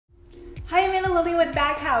of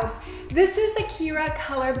Bag House. This is the Kiera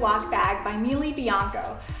Color Block Bag by Melie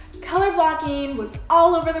Bianco. Color blocking was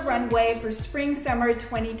all over the runway for spring-summer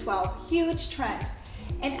 2012, huge trend.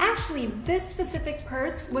 And actually, this specific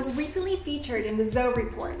purse was recently featured in the Zoe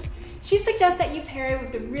report. She suggests that you pair it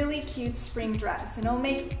with a really cute spring dress and it'll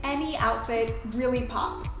make any outfit really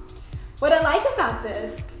pop. What I like about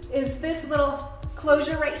this is this little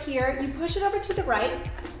closure right here. You push it over to the right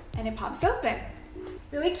and it pops open.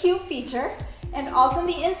 Really cute feature. And also on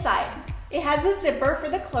the inside, it has a zipper for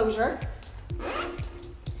the closure.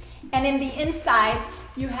 And in the inside,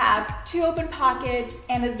 you have 2 open pockets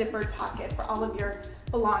and a zippered pocket for all of your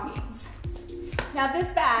belongings. Now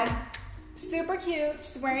this bag, super cute,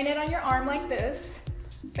 just wearing it on your arm like this.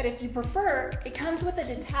 But if you prefer, it comes with a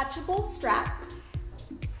detachable strap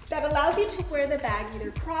that allows you to wear the bag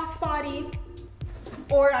either crossbody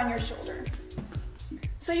or on your shoulder.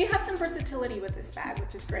 So you have some versatility with this bag,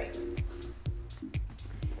 which is great.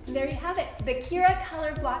 And there you have it, the Kiera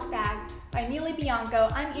Color Block Bag by Melie Bianco.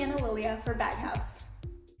 I'm Anna Lilia for Bag House.